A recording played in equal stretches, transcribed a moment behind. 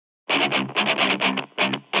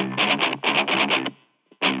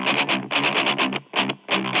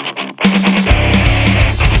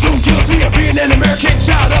An American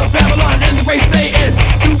child of Babylon and the great Satan.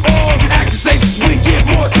 Through all the accusations, we give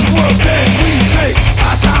more to the world than we take.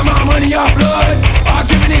 Our time, our money, our blood, are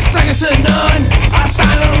giving it second to none. I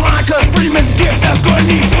sign on the line cause freedom is a gift that's gonna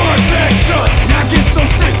need protection. And I get so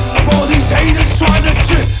sick of all these haters trying to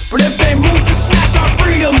trip, but if they move to snatch our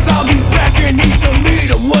freedoms, I'll be back and need to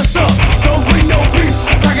meet them. What's up? Don't bring no beef,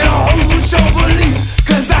 attacking our homes with your beliefs,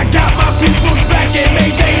 cause I got my people's back and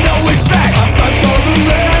they know it's fact. I fight for the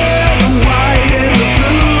red, the white and the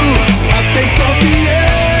blue. I face off the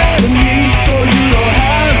enemy so you don't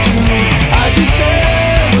have to. I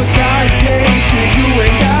defend what God gave to you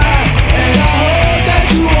and I hope that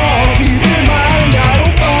you all keep in mind I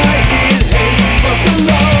don't fight in hate, but the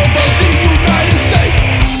love of the United States.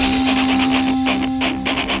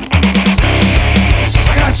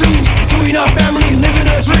 I gotta choose between our family, living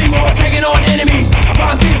a dream, or taking on enemies. I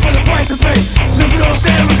volunteer for the price to pay, 'cause if we don't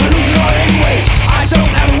stand